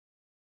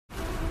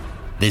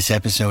This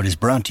episode is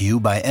brought to you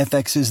by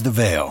FX's The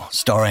Veil,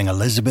 starring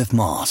Elizabeth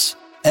Moss.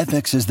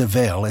 FX's The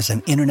Veil is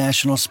an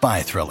international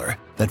spy thriller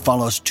that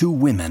follows two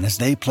women as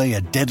they play a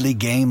deadly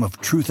game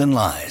of truth and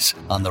lies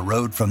on the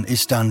road from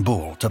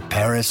Istanbul to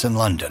Paris and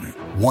London.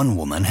 One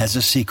woman has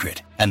a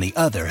secret, and the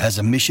other has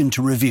a mission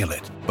to reveal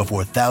it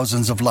before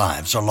thousands of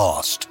lives are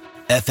lost.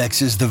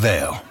 FX's The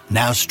Veil,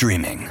 now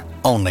streaming,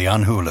 only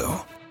on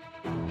Hulu.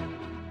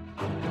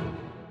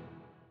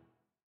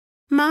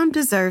 Mom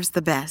deserves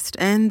the best,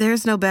 and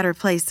there's no better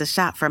place to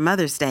shop for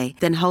Mother's Day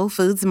than Whole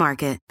Foods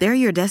Market. They're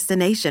your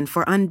destination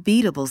for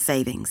unbeatable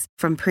savings,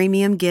 from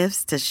premium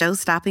gifts to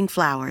show-stopping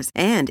flowers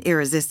and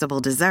irresistible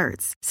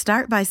desserts.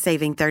 Start by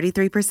saving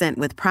 33%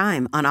 with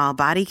Prime on all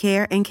body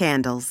care and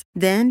candles.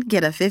 Then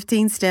get a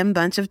 15-stem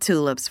bunch of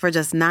tulips for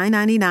just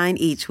 $9.99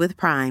 each with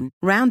Prime.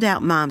 Round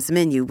out Mom's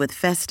menu with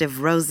festive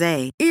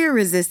rosé,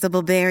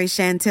 irresistible berry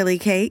chantilly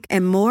cake,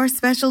 and more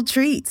special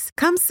treats.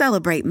 Come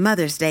celebrate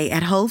Mother's Day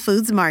at Whole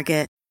Foods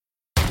Market.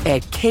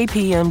 At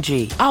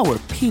KPMG, our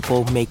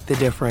people make the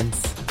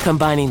difference.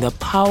 Combining the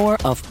power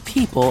of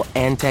people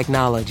and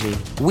technology,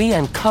 we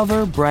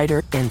uncover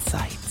brighter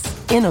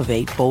insights,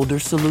 innovate bolder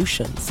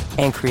solutions,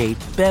 and create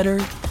better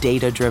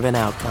data-driven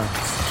outcomes.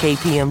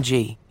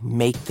 KPMG,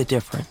 make the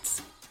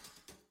difference.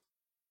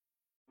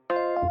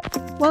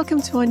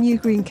 Welcome to our new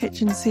Green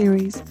Kitchen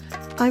series.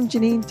 I'm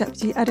Janine,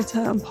 Deputy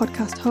Editor and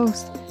podcast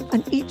host,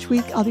 and each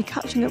week I'll be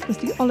catching up with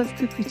the Olive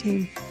Cookery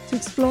team to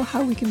explore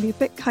how we can be a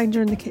bit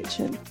kinder in the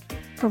kitchen.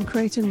 From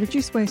creating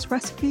reduced waste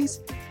recipes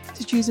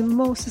to choosing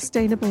more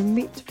sustainable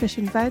meat, fish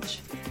and veg,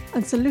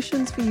 and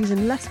solutions for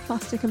using less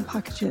plastic and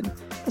packaging,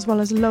 as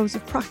well as loads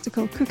of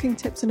practical cooking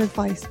tips and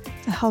advice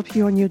to help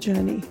you on your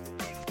journey.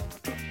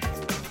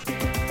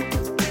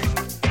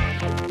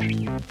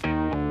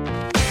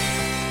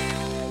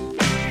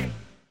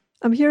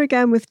 I'm here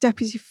again with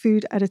Deputy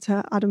Food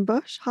Editor Adam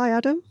Bush. Hi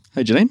Adam.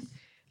 Hey Janine.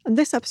 In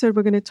this episode,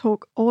 we're going to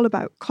talk all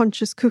about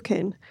conscious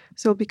cooking.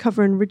 So we'll be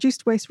covering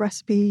reduced waste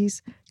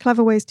recipes,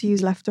 clever ways to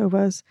use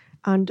leftovers,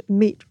 and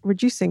meat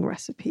reducing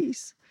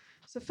recipes.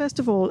 So first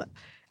of all,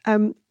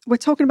 we're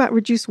talking about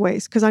reduced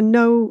waste because I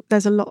know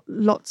there's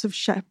lots of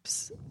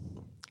chefs.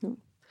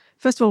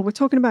 First of all, we're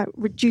talking about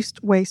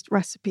reduced waste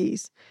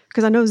recipes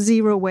because I know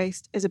zero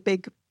waste is a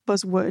big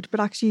buzzword, but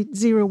actually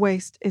zero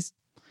waste is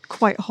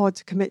quite hard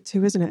to commit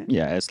to, isn't it?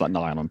 Yeah, it's like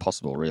nigh on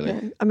impossible, really.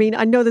 Yeah. I mean,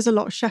 I know there's a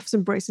lot of chefs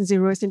embracing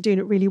zero waste and doing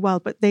it really well,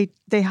 but they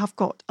have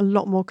got a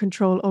lot more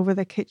control over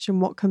their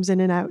kitchen, what comes in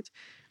and out,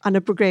 and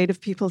a brigade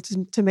of people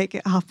to make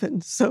it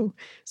happen. So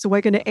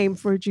we're going to aim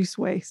for reduced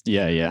waste.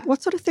 Yeah.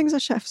 What sort of things are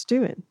chefs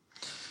doing?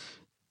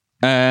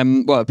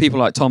 Well, people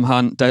like Tom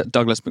Hunt,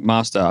 Douglas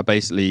McMaster are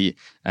basically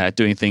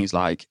doing things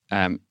like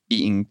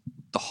eating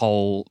the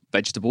whole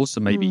vegetables, so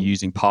maybe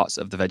using parts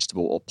of the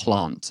vegetable or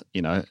plant,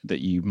 that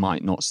you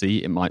might not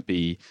see. It might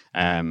be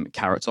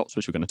carrot tops,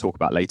 which we're going to talk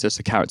about later.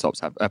 So carrots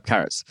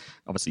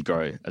obviously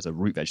grow as a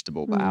root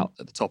vegetable, but out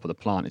at the top of the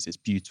plant is this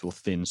beautiful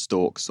thin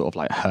stalk, sort of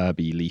like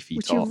herby, leafy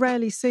Which top. you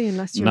rarely see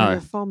unless you're in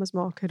a farmer's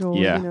market or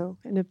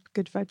in a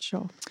good veg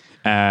shop.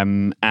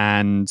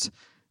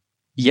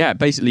 Yeah,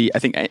 basically, I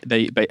think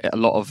a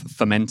lot of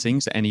fermenting.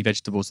 So any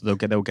vegetables, they'll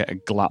get a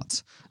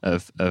glut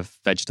of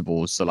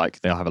vegetables. So like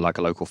they'll have a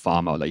local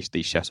farmer, or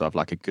these chefs will have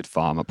like a good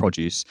farmer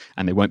produce,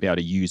 and they won't be able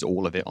to use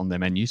all of it on their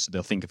menu. So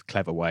they'll think of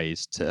clever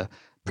ways to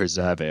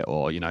preserve it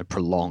or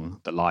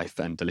prolong the life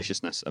and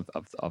deliciousness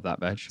of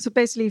that veg. So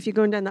basically, if you're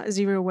going down that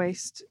zero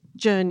waste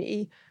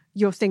journey,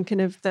 you're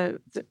thinking of the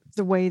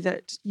way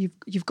that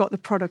you've got the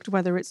product,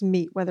 whether it's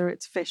meat, whether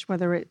it's fish,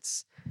 whether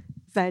it's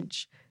veg.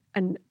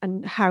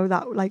 And how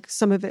that, like,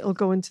 some of it will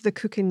go into the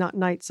cooking that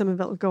night, some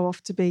of it will go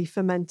off to be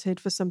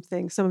fermented for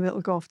something, some of it will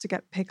go off to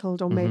get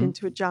pickled or made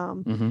into a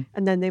jam,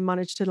 and then they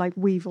manage to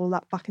weave all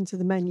that back into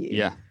the menu.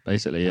 Yeah,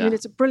 basically, yeah. I mean,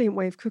 it's a brilliant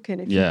way of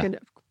cooking. You can,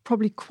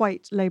 probably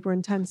quite labour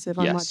intensive,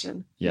 I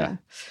imagine. Yeah.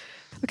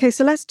 Okay,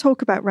 so let's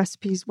talk about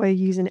recipes where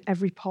you're using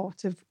every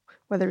part of,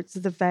 whether it's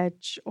the veg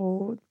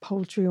or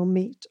poultry or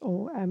meat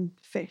or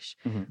fish.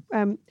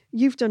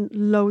 You've done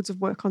loads of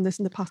work on this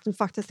in the past. In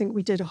fact, I think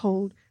we did a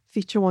whole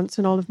feature once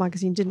in Olive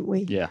Magazine, didn't we?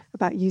 Yeah.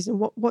 About using,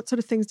 what sort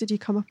of things did you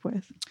come up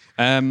with?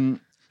 So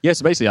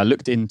basically I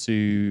looked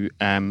into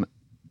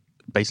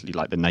basically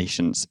like the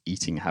nation's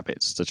eating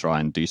habits to try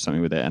and do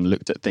something with it, and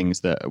looked at things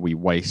that we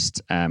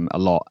waste a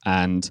lot.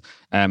 And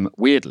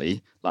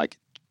weirdly, like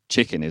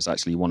chicken is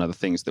actually one of the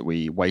things that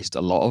we waste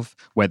a lot of,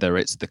 whether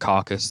it's the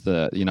carcass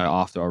that,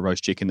 after our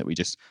roast chicken that we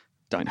just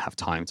don't have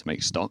time to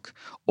make stock,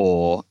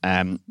 or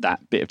that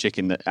bit of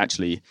chicken that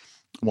actually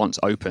once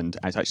opened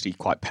is actually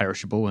quite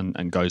perishable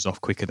and goes off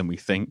quicker than we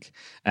think.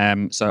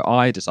 So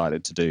I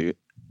decided to do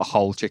a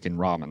whole chicken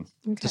ramen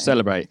to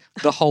celebrate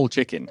the whole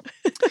chicken,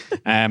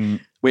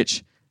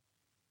 which,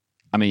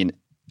 I mean,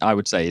 I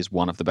would say is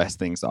one of the best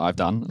things that I've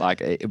done. Like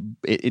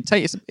it's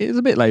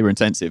a bit labor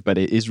intensive, but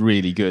it is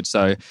really good.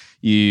 So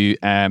you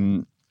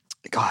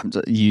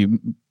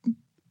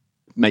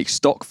make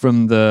stock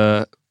from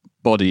the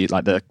body,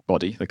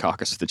 the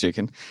carcass of the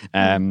chicken.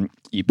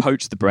 You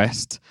poach the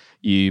breast,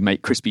 you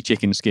make crispy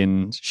chicken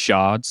skin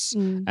shards.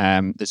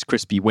 There's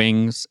crispy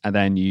wings, and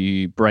then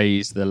you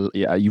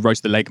you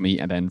roast the leg meat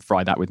and then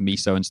fry that with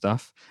miso and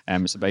stuff.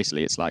 So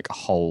basically, it's like a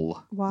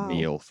whole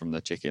meal from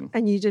the chicken.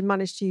 And you did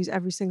manage to use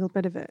every single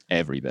bit of it.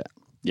 Every bit.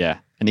 Yeah.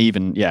 And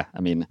even, I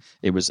mean,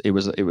 it was,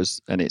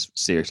 and it's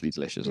seriously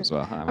delicious as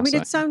well. I mean,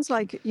 it sounds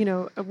like,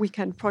 a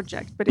weekend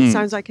project, but it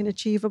sounds like an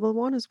achievable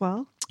one as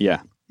well.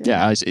 Yeah.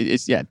 Yeah,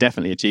 it's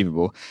definitely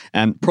achievable.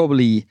 And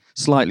probably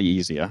slightly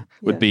easier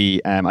would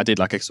be, I did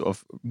like a sort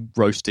of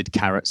roasted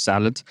carrot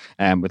salad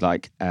with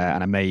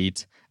and I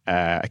made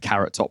a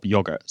carrot top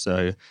yogurt.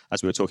 So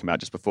as we were talking about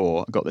just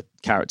before, I got the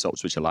carrot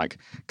tops, which are like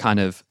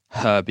kind of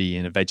herby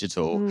and a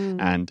vegetal,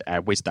 and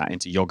whizzed that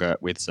into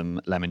yogurt with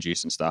some lemon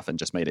juice and stuff, and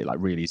just made it like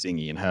really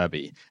zingy and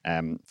herby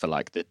for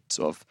like the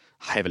sort of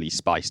heavily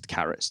spiced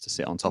carrots to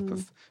sit on top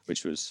of,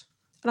 which was.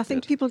 And I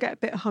think people get a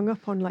bit hung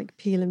up on like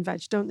peel and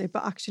veg, don't they?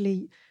 But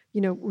actually,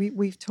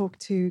 we've talked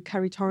to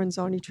Kerry Torrens,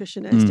 our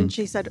nutritionist, and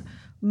she said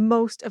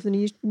most of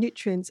the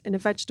nutrients in a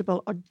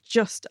vegetable are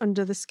just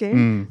under the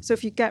skin. So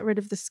if you get rid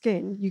of the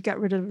skin, you get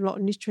rid of a lot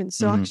of nutrients.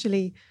 So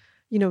actually,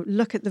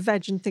 look at the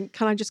veg and think,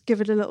 can I just give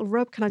it a little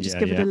rub? Can I just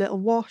give it a little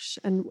wash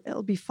and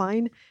it'll be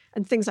fine?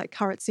 And things like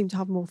carrots seem to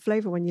have more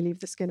flavour when you leave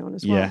the skin on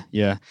as well.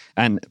 Yeah.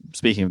 And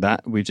speaking of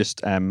that, we've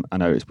just, I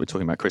know we're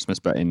talking about Christmas,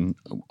 but in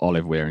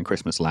Olive, we're in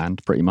Christmas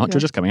land pretty much.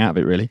 We're just coming out of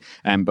it really.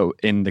 But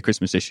in the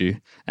Christmas issue,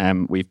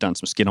 we've done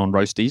some skin on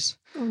roasties.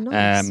 Oh,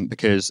 nice.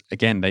 Because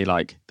again, they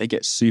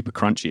get super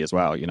crunchy as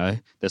well,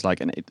 There's like,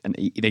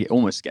 they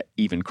almost get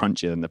even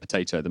crunchier than the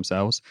potato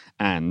themselves,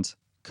 and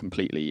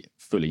completely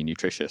fully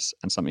nutritious,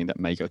 and something that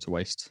may go to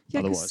waste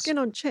otherwise. Because skin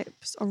on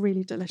chips are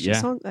really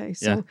delicious, aren't they?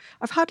 So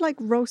I've had like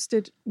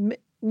roasted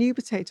new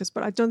potatoes,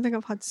 but I don't think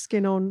I've had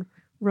skin on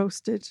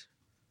roasted.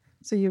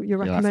 So you're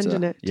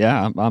recommending it?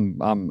 Yeah,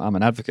 I'm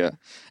an advocate.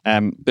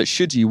 But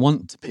should you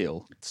want to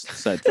peel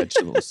said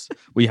vegetables,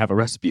 we have a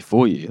recipe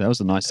for you. That was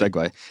a nice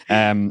segue.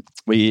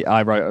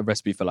 I wrote a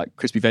recipe for like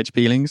crispy veg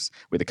peelings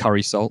with a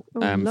curry salt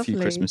a few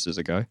Christmases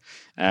ago.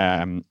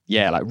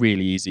 Like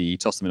really easy. You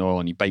toss them in oil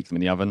and you bake them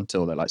in the oven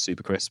until they're like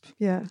super crisp.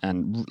 Yeah.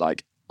 And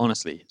like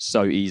honestly,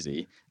 so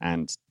easy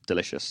and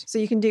delicious. So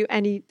you can do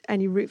any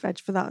root veg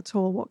for that at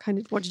all. What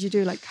did you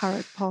do? Like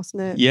carrot,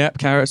 parsnip? Yep,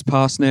 carrots,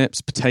 parsnips,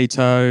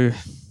 potato.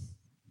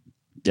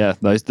 Yeah,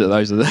 those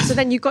are the. So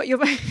then you've got your.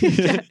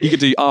 You could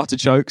do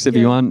artichokes if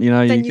you want.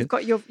 Then you've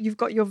got your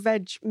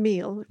veg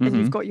meal, and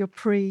you've got your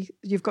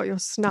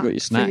snack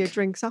for your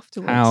drinks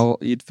afterwards. How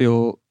you'd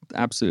feel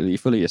absolutely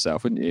full of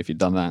yourself, wouldn't you, if you'd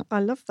done that? I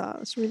love that.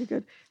 That's really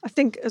good. I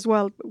think as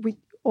well,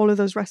 all of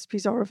those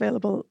recipes are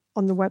available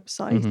on the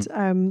website.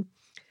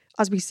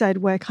 As we said,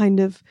 we're kind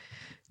of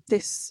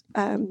this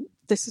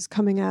is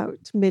coming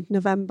out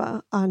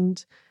mid-November,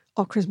 and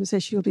our Christmas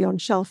issue will be on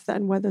shelf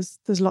then, where there's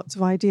lots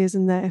of ideas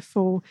in there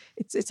for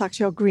it's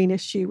actually our green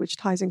issue, which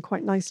ties in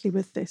quite nicely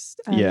with this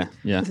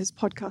with this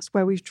podcast,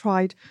 where we've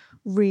tried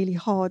really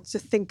hard to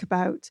think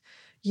about,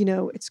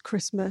 it's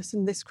Christmas,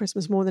 and this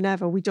Christmas more than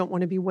ever we don't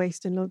want to be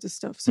wasting loads of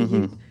stuff.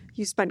 So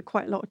you spent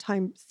quite a lot of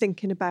time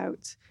thinking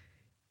about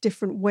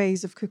different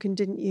ways of cooking,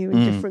 didn't you?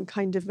 And different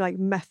kind of like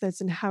methods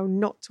and how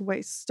not to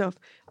waste stuff.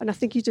 And I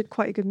think you did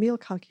quite a good meal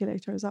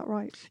calculator. Is that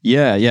right?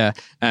 Yeah.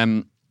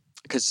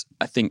 Because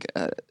I think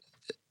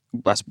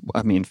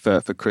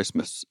for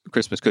Christmas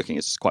cooking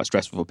is quite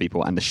stressful for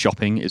people, and the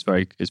shopping is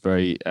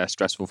very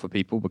stressful for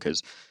people,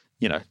 because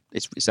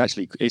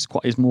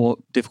it's more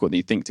difficult than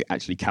you think to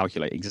actually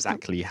calculate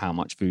exactly how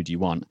much food you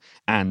want,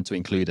 and to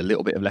include a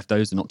little bit of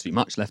leftovers and not too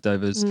much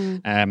leftovers.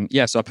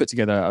 So I put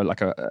together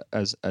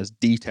as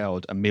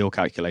detailed a meal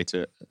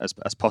calculator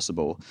as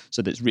possible,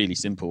 so that it's really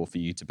simple for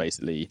you to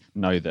basically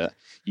know that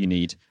you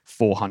need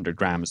 400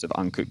 grams of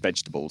uncooked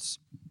vegetables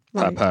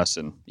per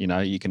person.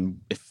 You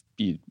can, if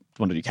you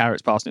want to do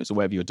carrots, parsnips, or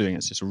whatever you're doing,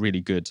 it's just a really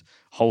good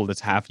holder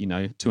to have.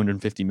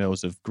 250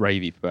 mils of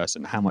gravy per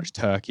person, how much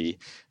turkey,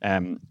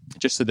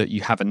 just so that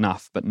you have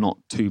enough but not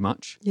too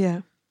much.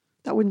 Yeah,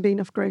 that wouldn't be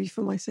enough gravy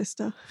for my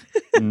sister.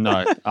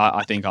 No,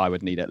 I think I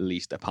would need at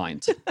least a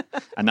pint,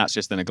 and that's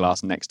just in a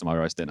glass next to my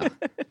roast dinner.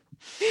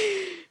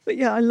 But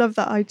yeah, I love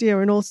that idea.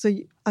 And also,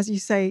 as you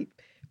say,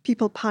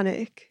 people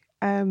panic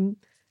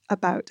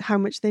about how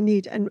much they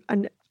need, and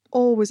they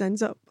always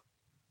end up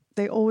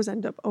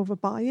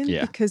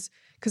overbuying,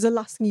 because the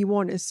last thing you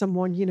want is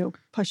someone,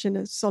 pushing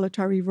a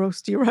solitary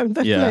roasty around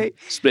their plate.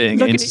 Splitting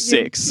it into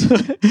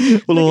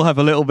 6. We'll all have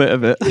a little bit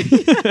of it.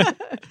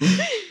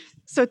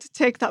 So to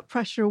take that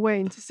pressure away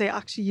and to say,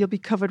 actually, you'll be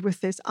covered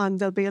with this, and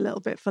there'll be a little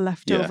bit for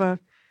leftover,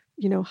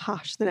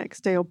 hash the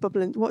next day, or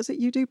bubbling. What is it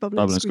you do? Bubble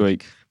and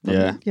squeak.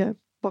 Yeah.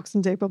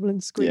 Boxing Day, bubble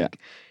and squeak.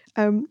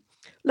 Yeah.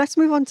 Let's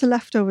move on to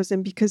leftovers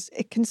because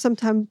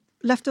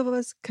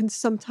leftovers can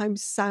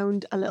sometimes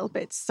sound a little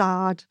bit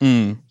sad,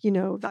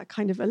 that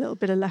kind of a little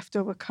bit of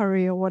leftover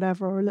curry or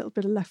whatever, or a little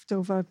bit of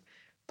leftover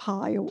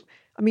pie.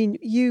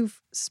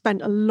 You've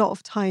spent a lot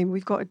of time,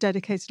 we've got a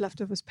dedicated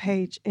leftovers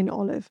page in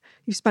Olive.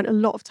 You've spent a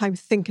lot of time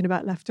thinking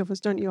about leftovers,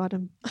 don't you,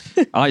 Adam?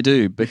 I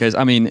do, because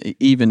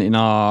even in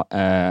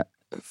our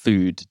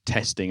food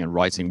testing and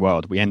writing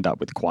world, we end up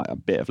with quite a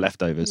bit of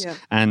leftovers. Yeah.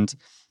 And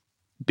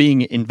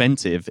being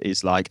inventive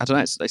is like, I don't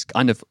know, it's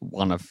kind of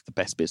one of the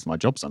best bits of my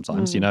job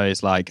sometimes.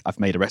 It's like I've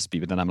made a recipe,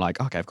 but then I'm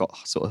like, okay, I've got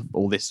sort of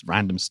all this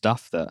random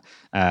stuff that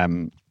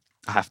I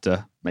have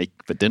to make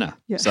for dinner.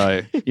 Yeah.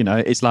 So,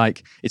 it's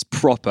like, it's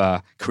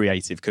proper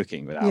creative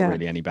cooking without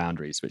really any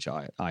boundaries, which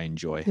I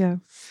enjoy. Yeah.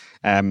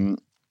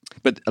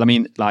 But I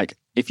mean, like,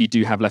 if you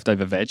do have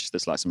leftover veg,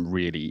 there's like some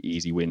really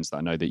easy wins that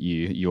I know that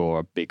you're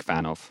a big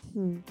fan of.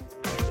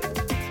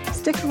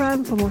 Stick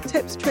around for more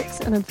tips,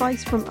 tricks, and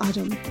advice from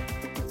Adam.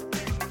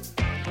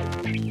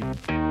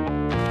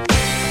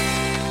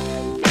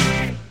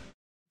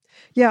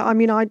 Yeah, I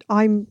mean,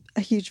 I'm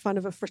a huge fan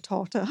of a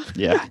frittata.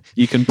 Yeah,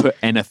 you can put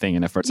anything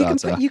in a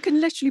frittata. You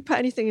can literally put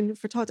anything in a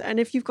frittata, and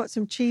if you've got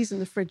some cheese in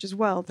the fridge as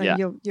well,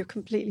 then you're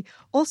completely.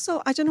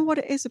 Also, I don't know what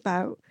it is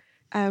about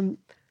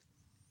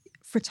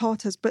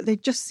frittatas, but they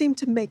just seem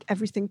to make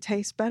everything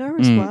taste better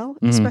as well.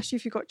 Especially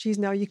if you've got cheese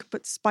now, you can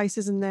put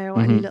spices in there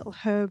or any little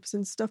herbs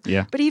and stuff.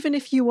 Yeah. But even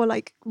if you were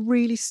like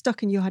really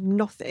stuck and you had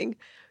nothing,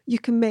 you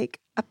can make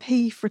a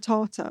pea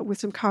frittata with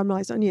some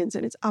caramelized onions,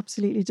 and it's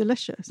absolutely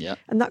delicious. Yeah.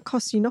 And that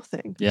costs you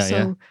nothing.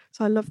 Yeah,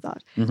 so I love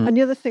that. And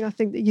the other thing I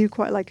think that you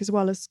quite like as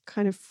well is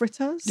kind of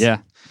fritters. Yeah.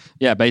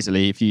 Yeah.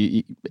 Basically, if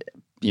you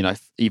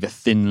either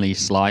thinly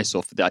slice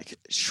or like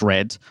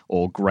shred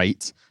or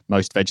grate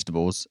most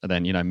vegetables, and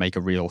then, make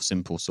a real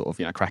simple sort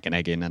of, crack an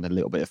egg in and a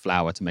little bit of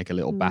flour to make a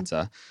little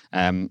batter.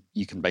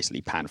 You can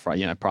basically pan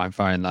fry, prime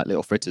fry in like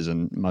little fritters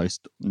and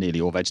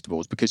nearly all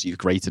vegetables, because you've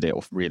grated it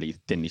or really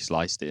thinly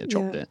sliced it,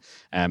 chopped it.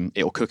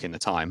 It'll cook in the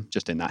time,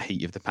 just in that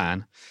heat of the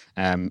pan.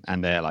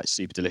 And they're like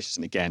super delicious.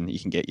 And again, you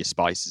can get your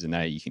spices in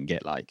there. You can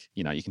get like,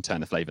 you can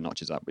turn the flavor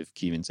notches up with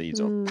cumin seeds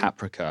or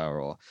paprika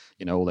or,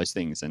 all those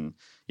things. And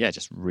yeah,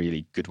 just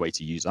really good way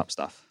to use up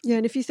stuff. Yeah,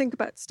 and if you think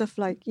about stuff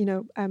like,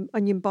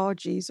 onion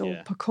bhajis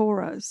or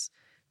pakoras,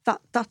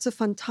 that's a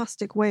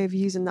fantastic way of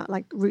using that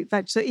like root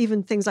veg. So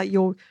even things like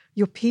your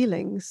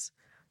peelings,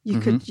 you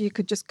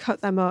could just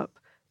cut them up,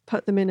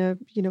 put them in a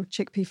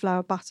chickpea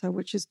flour batter,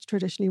 which is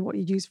traditionally what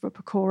you use for a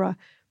pakora.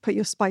 Put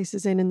your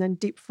spices in and then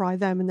deep fry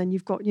them, and then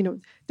you've got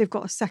they've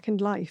got a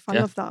second life. I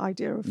love that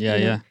idea of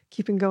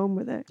keeping going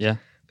with it. Yeah,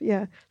 but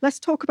yeah. Let's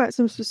talk about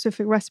some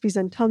specific recipes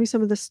and tell me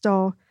some of the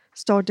star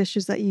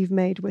dishes that you've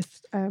made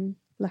with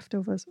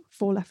leftovers.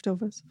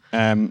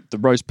 The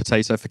roast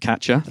potato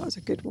focaccia. That was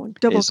a good one.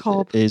 Double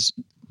carb is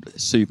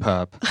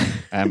superb.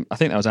 I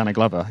think that was Anna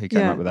Glover who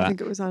came up with that. I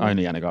think it was Anna.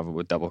 Only Anna Glover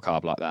would double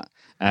carb like that.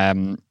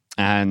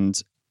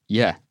 And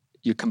yeah,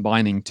 you're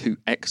combining two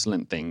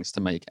excellent things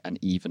to make an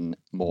even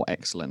more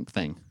excellent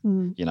thing.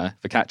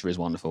 Focaccia is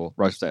wonderful.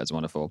 Roast potato is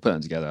wonderful. Put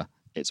them together,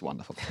 it's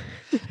wonderful.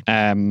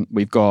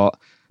 We've got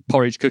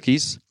porridge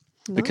cookies.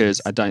 Nice.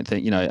 Because I don't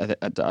think,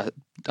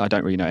 I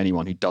don't really know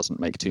anyone who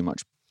doesn't make too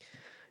much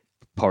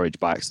porridge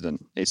by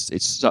accident.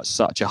 It's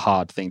such a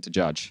hard thing to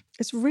judge.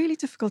 It's really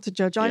difficult to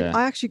judge.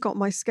 I actually got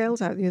my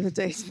scales out the other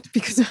day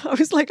because I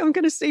was like, I'm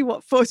going to see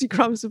what 40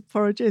 grams of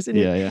porridge is. And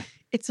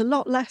it's a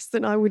lot less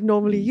than I would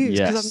normally use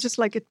because I'm just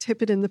like a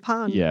tip it in the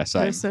pan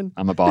person.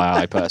 I'm a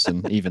by eye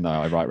person. Even though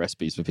I write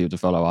recipes for people to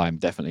follow, I'm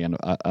definitely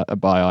a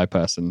by eye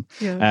person.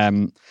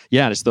 I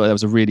just thought that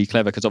was a really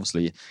clever, because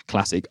obviously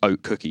classic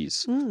oat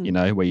cookies,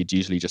 where you'd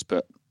usually just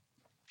put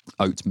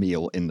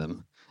oatmeal in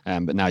them.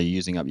 But now you're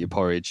using up your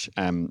porridge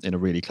in a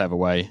really clever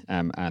way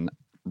and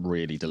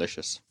really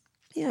delicious.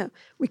 Yeah,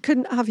 we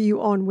couldn't have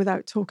you on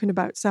without talking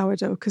about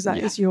sourdough, because that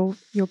is your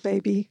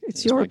baby.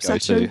 It's your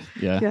obsession.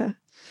 Yeah.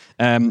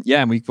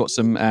 And we've got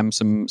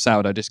some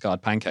sourdough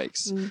discard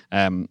pancakes.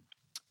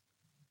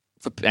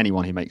 For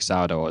anyone who makes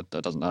sourdough or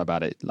doesn't know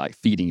about it, like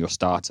feeding your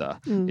starter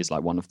is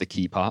like one of the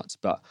key parts,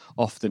 but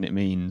often it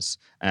means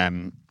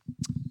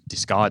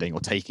discarding or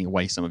taking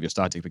away some of your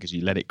starter because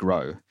you let it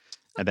grow.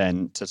 And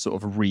then to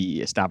sort of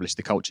re-establish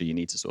the culture, you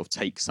need to sort of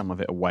take some of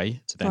it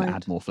away to then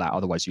add more flour.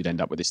 Otherwise, you'd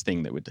end up with this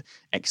thing that would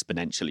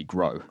exponentially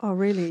grow. Oh,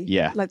 really?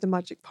 Yeah. Like the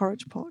magic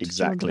porridge pot.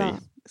 Exactly.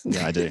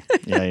 Yeah, I do.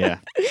 Yeah.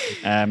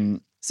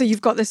 So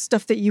you've got this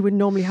stuff that you would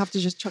normally have to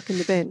just chuck in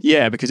the bin.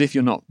 Yeah, because if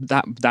you're not,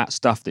 that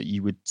stuff that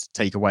you would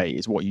take away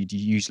is what you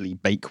usually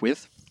bake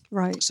with.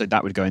 Right. So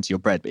that would go into your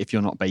bread. But if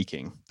you're not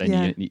baking,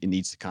 then it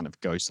needs to kind of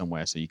go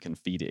somewhere so you can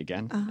feed it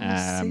again.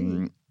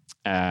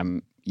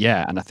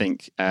 And I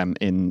think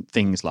in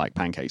things like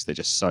pancakes, they're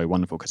just so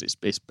wonderful because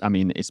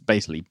it's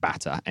basically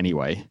batter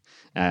anyway.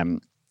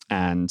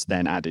 And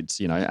then adding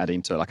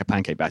to like a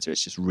pancake batter,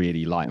 it's just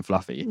really light and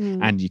fluffy.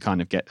 And you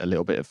kind of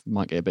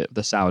might get a bit of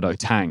the sourdough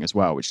tang as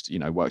well, which,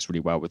 works really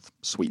well with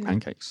sweet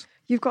pancakes.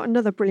 You've got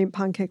another brilliant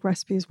pancake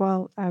recipe as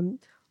well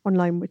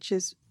online, which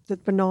is the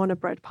banana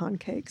bread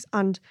pancakes.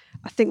 And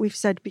I think we've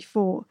said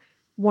before,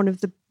 one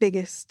of the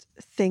biggest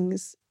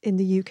things in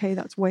the UK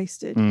that's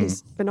wasted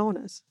is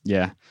bananas.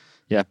 Yeah.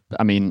 Yeah.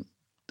 I mean,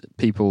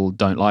 people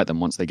don't like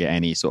them once they get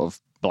any sort of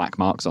black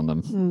marks on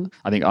them.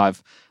 I think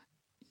I've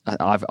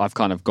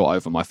kind of got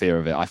over my fear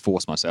of it. I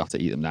force myself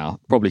to eat them now,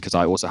 probably because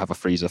I also have a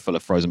freezer full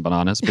of frozen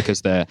bananas,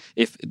 because they're,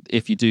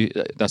 if you do,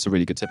 that's a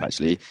really good tip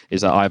actually,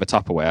 is that I have a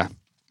Tupperware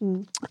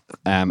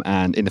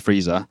and in the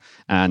freezer.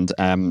 And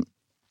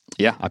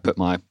I put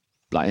my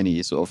like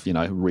any sort of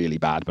really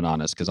bad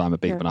bananas, because I'm a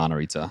big banana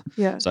eater.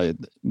 Yeah. So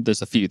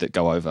there's a few that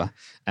go over.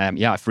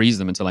 I freeze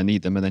them until I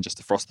need them, and then just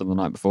defrost them the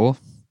night before.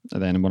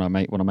 And then when I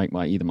make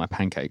my either my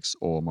pancakes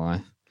or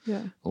my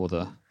or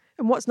the.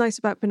 And what's nice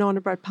about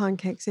banana bread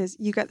pancakes is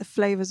you get the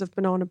flavors of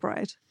banana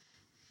bread,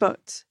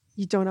 but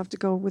you don't have to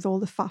go with all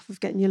the faff of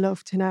getting your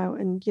loaf tin out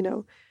and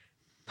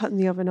putting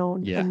the oven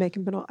on and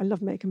making banana. I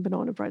love making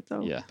banana bread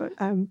though. Yeah.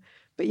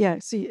 But yeah,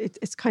 see,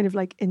 it's kind of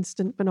like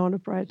instant banana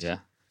bread. Yeah.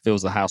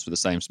 Fills the house with the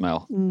same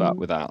smell, but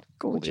without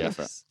all the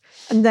effort.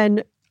 And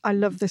then I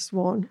love this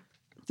one,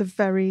 the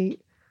very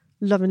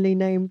lovingly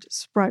named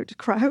sprout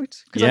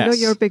kraut, because I know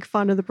you're a big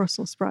fan of the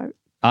Brussels sprout.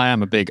 I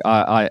am a big.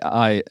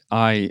 I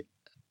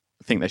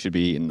think they should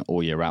be eaten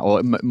all year round,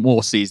 or more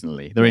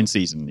seasonally. They're in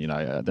season,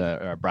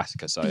 they're a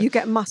brassica. So you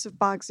get massive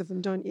bags of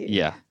them, don't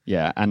you?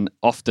 Yeah, and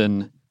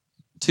often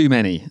too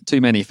many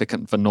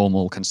for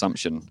normal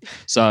consumption.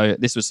 So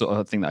this was sort of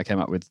a thing that I came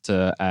up with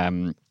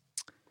to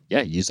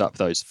use up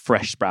those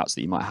fresh sprouts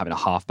that you might have in a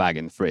half bag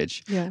in the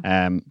fridge.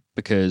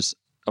 Because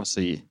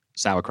obviously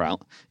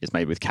sauerkraut is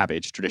made with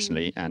cabbage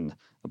traditionally, and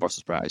the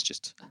Brussels sprout is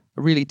just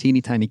a really teeny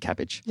tiny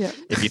cabbage.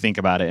 If you think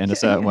about it in a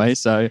certain way.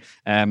 So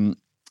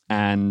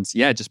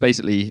just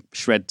basically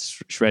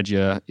shred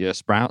your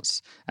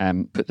sprouts,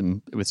 put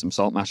them with some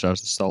salt, mash the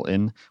salt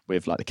in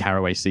with like the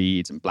caraway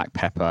seeds and black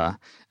pepper,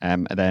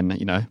 and then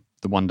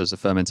the wonders of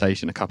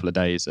fermentation, a couple of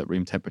days at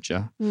room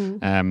temperature,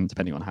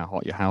 depending on how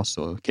hot your house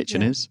or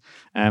kitchen is,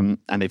 and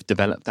they've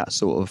developed that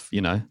sort of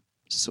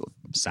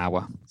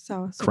sour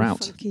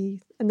kraut.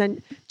 Funky. And then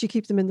do you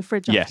keep them in the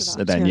fridge? Yes,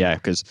 after that? and then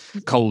because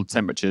cold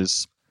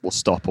temperatures will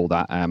stop all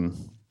that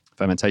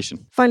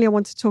fermentation. Finally, I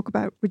want to talk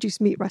about reduced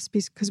meat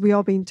recipes, because we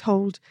are being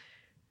told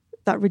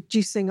that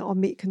reducing our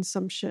meat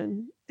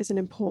consumption is an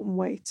important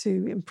way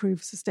to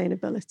improve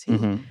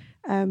sustainability.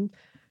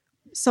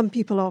 Some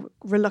people are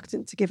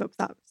reluctant to give up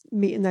that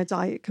meat in their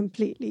diet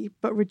completely,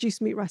 but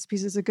reduced meat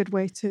recipes is a good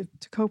way to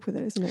cope with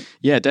it, isn't it?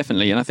 Yeah,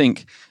 definitely. And I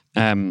think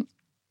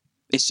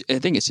it's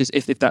just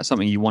if that's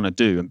something you want to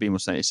do, and being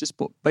saying, it's just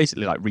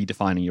basically like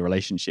redefining your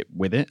relationship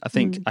with it. I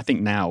think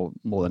now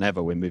more than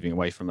ever we're moving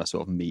away from a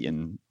sort of meat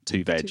and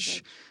two veg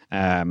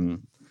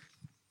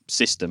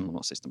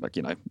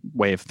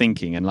way of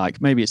thinking, and like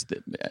maybe it's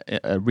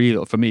a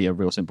real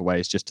simple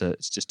way is just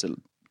to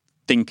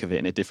think of it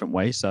in a different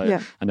way. So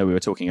I know we were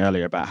talking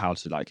earlier about how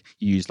to like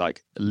use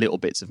like little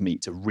bits of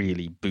meat to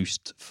really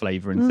boost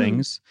flavor in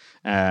things.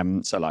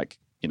 So like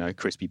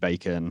crispy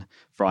bacon,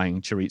 frying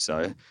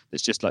chorizo.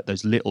 There's just like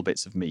those little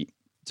bits of meat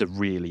to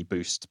really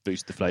boost the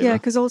flavor. Yeah,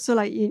 because also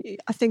like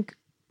I think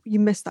you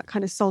miss that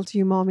kind of salty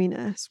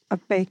umaminess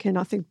of bacon.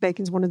 I think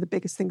bacon's one of the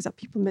biggest things that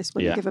people miss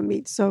when they give a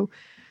meat. So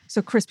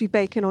crispy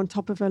bacon on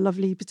top of a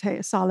lovely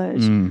potato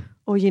salad,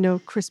 or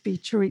crispy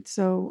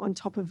chorizo on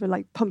top of a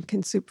like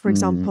pumpkin soup, for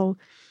example.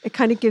 It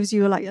kind of gives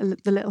you like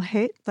the little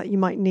hit that you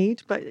might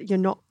need, but you're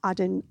not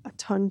adding a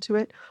ton to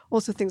it.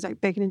 Also, things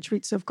like bacon and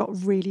chorizo have got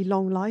really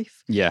long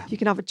life. Yeah, you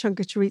can have a chunk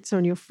of chorizo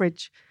in your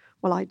fridge.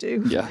 Well, I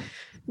do. Yeah.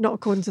 Not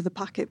according to the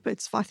packet,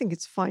 but I think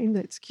it's fine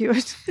that it's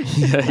cured.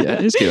 yeah,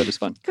 it's cured. It's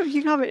fine.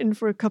 You can have it in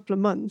for a couple of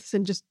months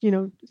and just,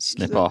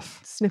 snip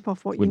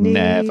off what you need.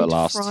 Never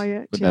last. Fry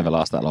it. Would never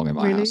last that long in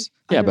my house.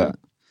 Yeah, but.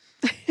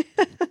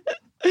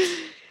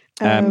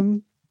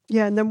 And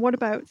then what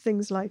about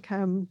things like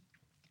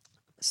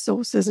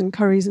sauces and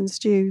curries and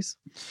stews?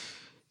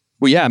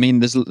 Well, yeah, I mean,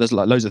 there's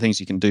like loads of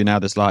things you can do now.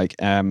 There's like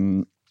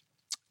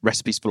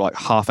recipes for like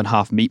half and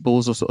half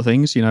meatballs or sort of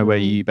things, where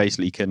you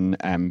basically can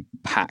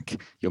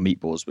pack your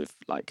meatballs with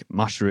like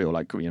mushroom or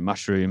like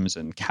mushrooms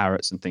and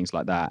carrots and things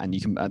like that. And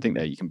I think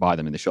that you can buy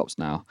them in the shops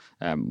now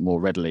more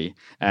readily.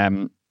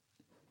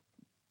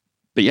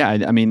 But yeah,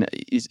 I mean,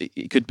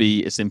 it could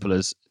be as simple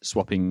as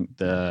swapping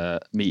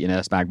the meat in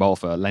a spag bowl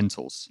for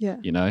lentils,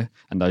 and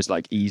those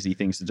like easy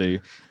things to do.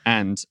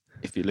 And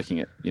if you're looking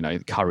at,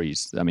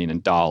 curries, I mean,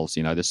 and dals,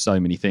 there's so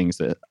many things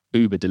that are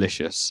uber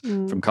delicious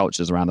from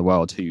cultures around the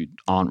world who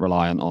aren't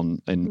reliant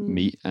on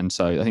meat. And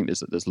so I think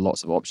there's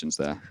lots of options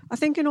there. I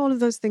think in all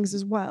of those things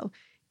as well,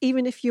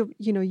 even if you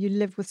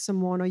live with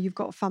someone or you've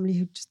got a family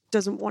who just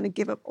doesn't want to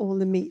give up all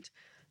the meat,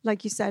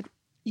 like you said,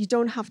 you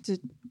don't have to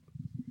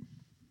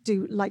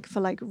do like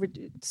for like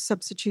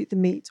substitute the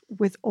meat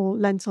with all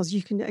lentils.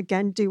 You can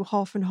again do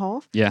half and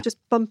half. Yeah. Just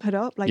bump it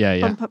up,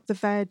 bump up the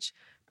veg,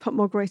 put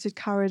more grated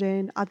carrot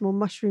in, add more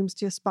mushrooms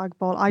to your spag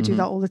bol. I do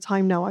that all the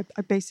time now.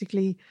 I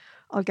basically,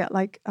 I'll get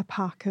like a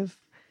pack of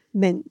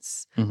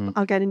mince.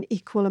 I'll get an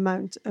equal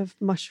amount of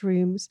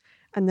mushrooms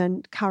and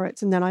then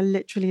carrots. And then I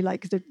literally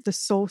like the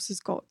sauce has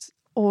got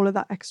all of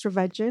that extra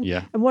veg in.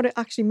 Yeah. And what it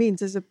actually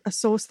means is a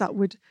sauce that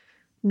would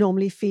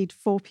normally feed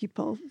 4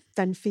 people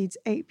then feeds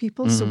 8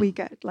 people. So we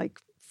get like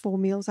 4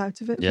 meals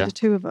out of it for the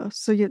 2 of us.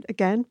 So you're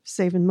again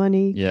saving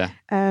money. Yeah.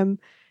 And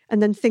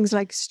And then things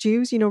like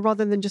stews,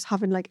 rather than just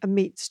having like a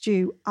meat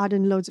stew, add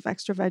in loads of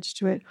extra veg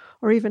to it,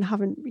 or even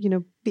having,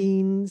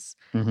 beans,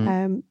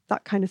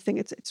 that kind of thing.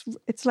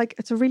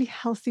 It's a really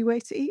healthy way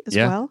to eat as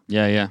well.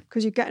 Yeah.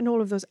 Because you're getting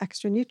all of those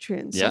extra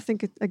nutrients. Yeah. So I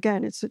think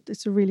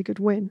it's a really good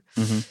win.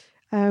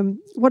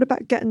 What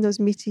about getting those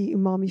meaty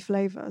umami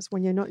flavors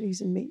when you're not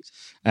using meat?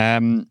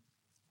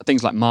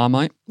 Things like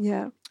Marmite.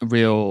 Yeah.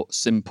 Real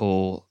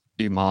simple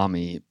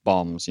umami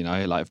bombs,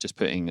 like just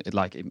putting,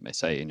 like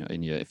say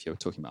in your, if you're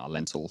talking about a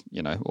lentil,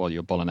 or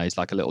your bolognese,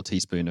 like a little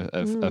teaspoon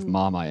of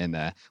Marmite in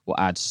there will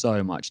add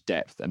so much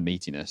depth and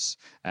meatiness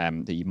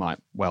that you might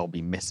well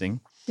be missing.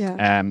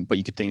 Yeah. But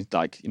you could think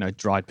like,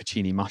 dried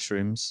porcini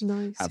mushrooms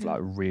have like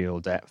real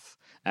depth,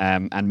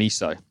 and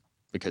miso,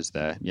 because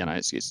they're,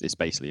 it's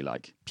basically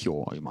like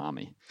pure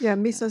umami. Yeah,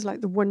 miso is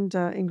like the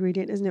wonder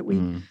ingredient, isn't it?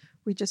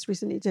 We just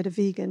recently did a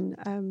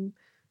vegan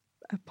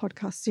a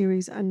podcast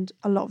series, and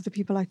a lot of the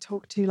people I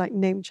talked to like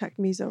name checked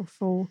miso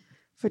for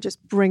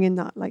just bringing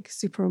that like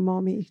super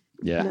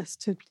umami-ness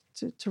to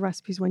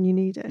recipes when you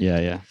need it.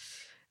 Yeah.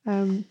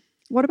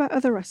 What about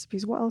other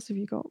recipes? What else have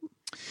you got?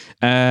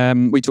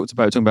 We talked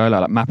about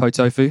like mapo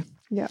tofu.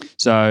 Yeah.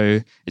 So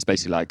it's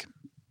basically like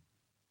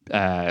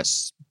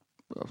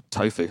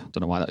tofu. I don't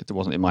know why that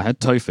wasn't in my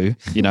head. Tofu,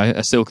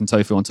 a silken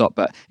tofu on top,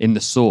 but in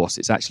the sauce,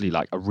 it's actually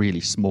like a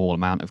really small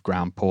amount of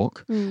ground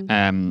pork.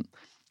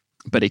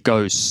 But it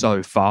goes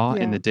so far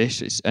in the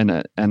dish. And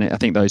I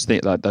think those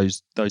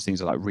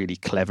things are like really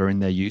clever in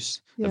their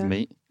use of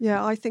meat.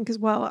 Yeah, I think as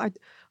well.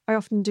 I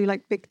often do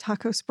like big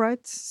taco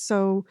spreads.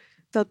 So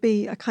there'll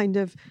be a kind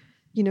of,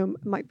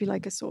 might be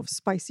like a sort of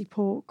spicy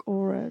pork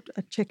or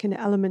a chicken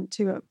element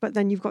to it. But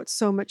then you've got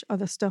so much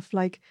other stuff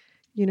like,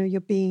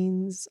 your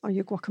beans or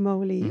your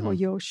guacamole or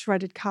your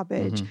shredded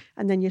cabbage,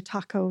 and then your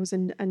tacos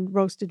and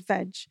roasted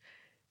veg.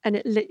 And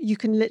you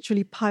can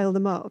literally pile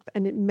them up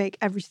and it make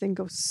everything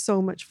go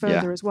so much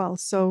further as well.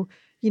 So,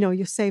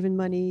 you're saving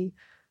money,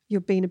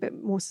 you're being a bit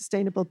more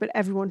sustainable, but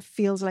everyone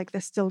feels like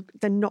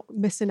they're not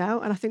missing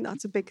out. And I think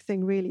that's a big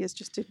thing really, is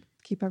just to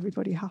keep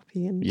everybody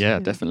happy. And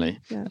definitely.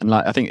 Yeah. And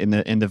like, I think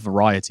in the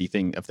variety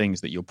thing of things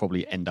that you'll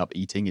probably end up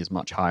eating is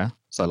much higher.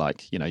 So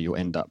like, you'll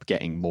end up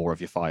getting more of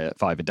your five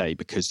a day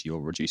because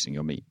you're reducing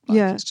your meat.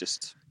 It's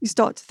just, you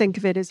start to think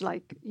of it as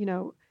like,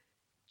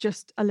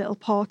 just a little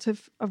part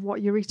of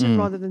what you're eating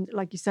rather than,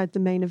 like you said, the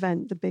main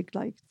event, the big,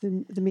 like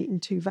the meat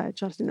and 2 veg.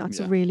 I think that's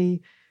a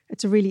really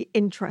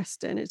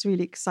interesting, it's a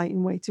really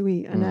exciting way to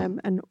eat.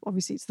 And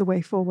obviously it's the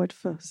way forward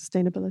for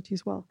sustainability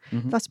as well.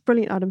 That's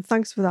brilliant, Adam.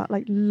 Thanks for that.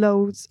 Like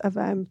loads of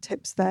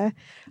tips there.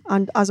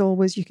 And as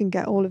always, you can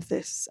get all of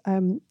this,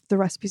 the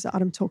recipes that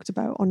Adam talked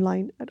about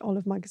online at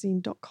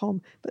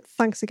olivemagazine.com. But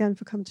thanks again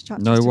for coming to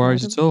chat to us. No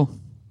worries at all.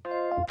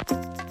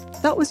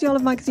 That was the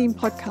Olive Magazine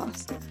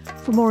podcast.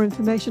 For more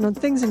information on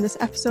things in this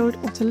episode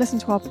or to listen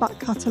to our back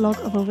catalogue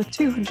of over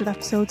 200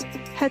 episodes,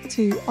 head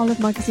to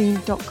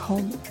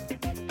olivemagazine.com.